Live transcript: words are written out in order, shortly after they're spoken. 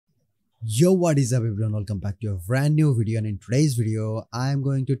Yo, what is up everyone? Welcome back to a brand new video, and in today's video I'm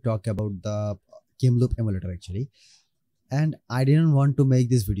going to talk about the Gameloop emulator actually. And I didn't want to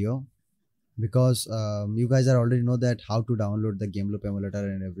make this video because you guys are already know that how to download the Gameloop emulator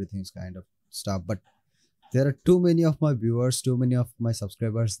and everything's kind of stuff. But there are too many of my viewers, too many of my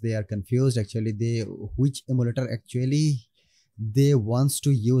subscribers, they are confused actually. They which emulator actually they wants to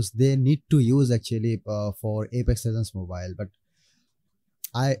use, they need to use actually for Apex Legends Mobile. But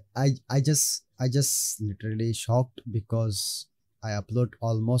I just literally shocked because I upload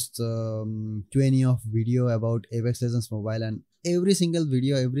almost 20 of video about Apex Legends Mobile, and every single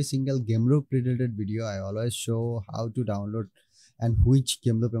video, every single Gameloop related video, I always show how to download and which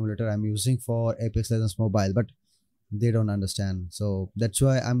Gameloop emulator I'm using for Apex Legends Mobile, but they don't understand. So that's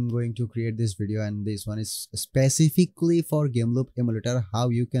why I'm going to create this video, and this one is specifically for Gameloop emulator, how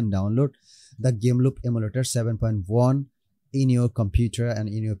you can download the Gameloop emulator 7.1 in your computer and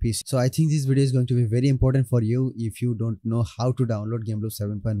in your PC. So I think this video is going to be very important for you if you don't know how to download Gameloop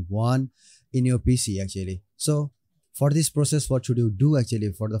 7.1 in your PC actually. So for this process, what should you do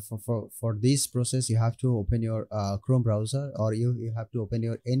actually? For this process, you have to open your Chrome browser, or you have to open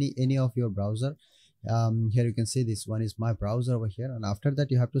your any of your browser. Here you can see this one is my browser over here, and after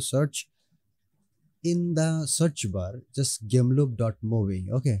that you have to search in the search bar just gameloop.movie.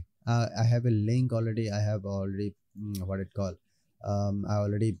 Okay, I have a link already. I have already what it called, I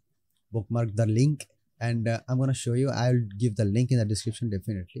already bookmarked the link, and I'm gonna show you. I'll give the link in the description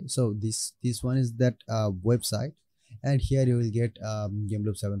definitely. So this one is that website, and here you will get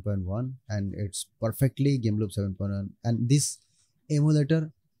Gameloop 7.1, and it's perfectly Gameloop 7.1. And this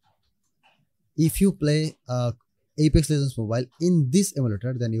emulator, if you play Apex Legends Mobile in this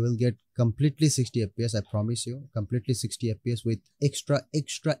emulator, then you will get completely 60 FPS. I promise you, completely 60 FPS with extra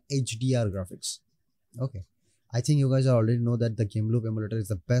HDR graphics. Okay, I think you guys already know that the Gameloop emulator is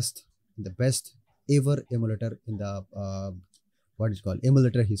the best ever emulator in the what is called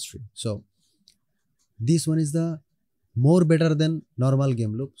emulator history. So this one is the more better than normal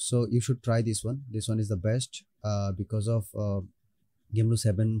Gameloop. So you should try this one. This one is the best because of Gameloop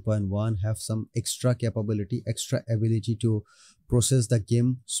 7.1 have some extra capability, extra ability to process the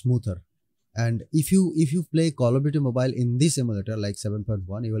game smoother. And if you play Call of Duty Mobile in this emulator like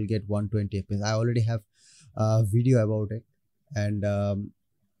 7.1, you will get 120 FPS. I already have a video about it, and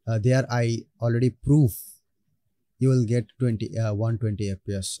there I already prove you will get 120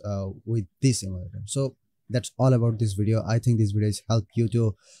 FPS with this emulator. So that's all about this video. I think this video has helped you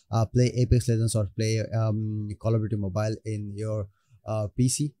to play Apex Legends or play Call of Duty Mobile in your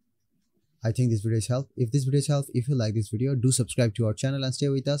PC. I think this video is help. If this video is help, if you like this video, do subscribe to our channel and stay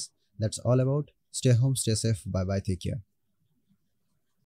with us. That's all about. Stay home, stay safe. Bye bye. Take care.